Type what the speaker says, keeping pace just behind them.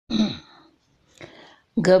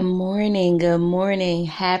Good morning, good morning.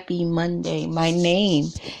 Happy Monday. My name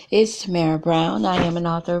is Tamara Brown. I am an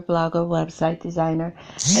author, blogger, website designer,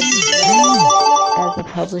 as a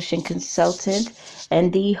publishing consultant,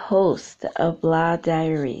 and the host of Blah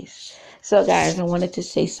Diaries. So, guys, I wanted to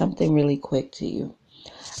say something really quick to you,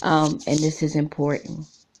 and this is important.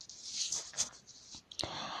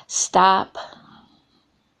 Stop.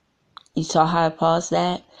 You saw how I paused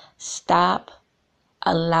that? Stop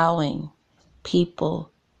allowing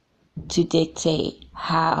people to dictate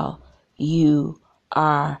how you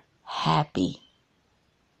are happy.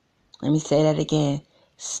 Let me say that again.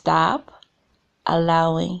 Stop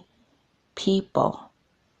allowing people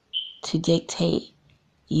to dictate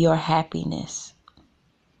your happiness.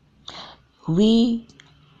 We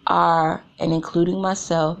are, and including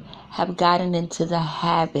myself, have gotten into the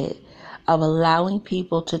habit of allowing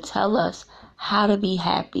people to tell us how to be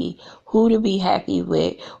happy, who to be happy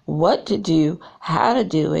with, what to do, how to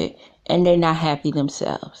do it, and they're not happy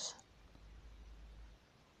themselves.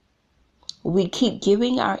 We keep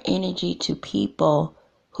giving our energy to people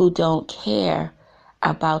who don't care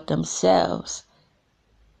about themselves.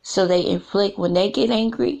 So when they get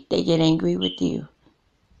angry with you.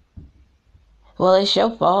 Well, it's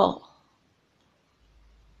your fault.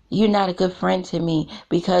 You're not a good friend to me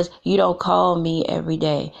because you don't call me every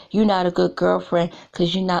day. You're not a good girlfriend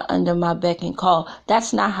because you're not under my beck and call.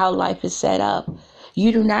 That's not how life is set up.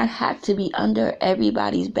 You do not have to be under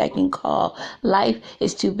everybody's beck and call. Life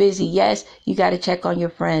is too busy. Yes, you got to check on your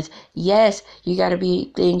friends. Yes, you got to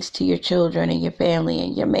be things to your children and your family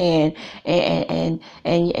and your man and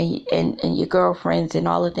your girlfriends and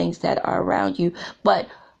all the things that are around you. But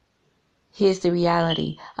here's the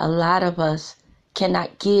reality. A lot of us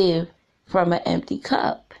cannot give from an empty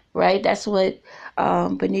cup, right? That's what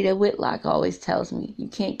Benita Whitlock always tells me. You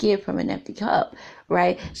can't give from an empty cup,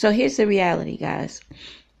 right? So here's the reality, guys.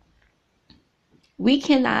 We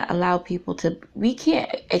can't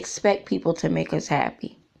expect people to make us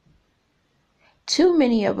happy. Too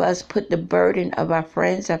many of us put the burden of our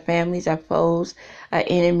friends, our families, our foes, our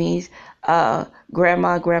enemies,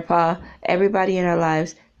 grandma, grandpa, everybody in our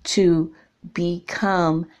lives to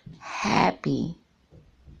become happy.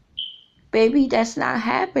 Baby, that's not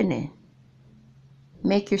happening.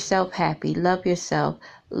 Make yourself happy. Love yourself.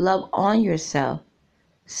 Love on yourself.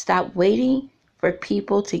 Stop waiting for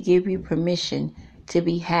people to give you permission to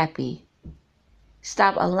be happy.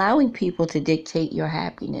 Stop allowing people to dictate your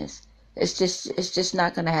happiness. It's just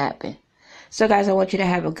not going to happen. So, guys, I want you to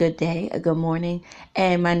have a good day, a good morning.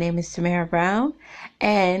 And my name is Tamara Brown,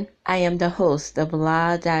 and I am the host of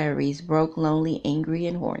Blah Diaries, Broke, Lonely, Angry,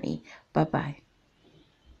 and Horny. Bye-bye.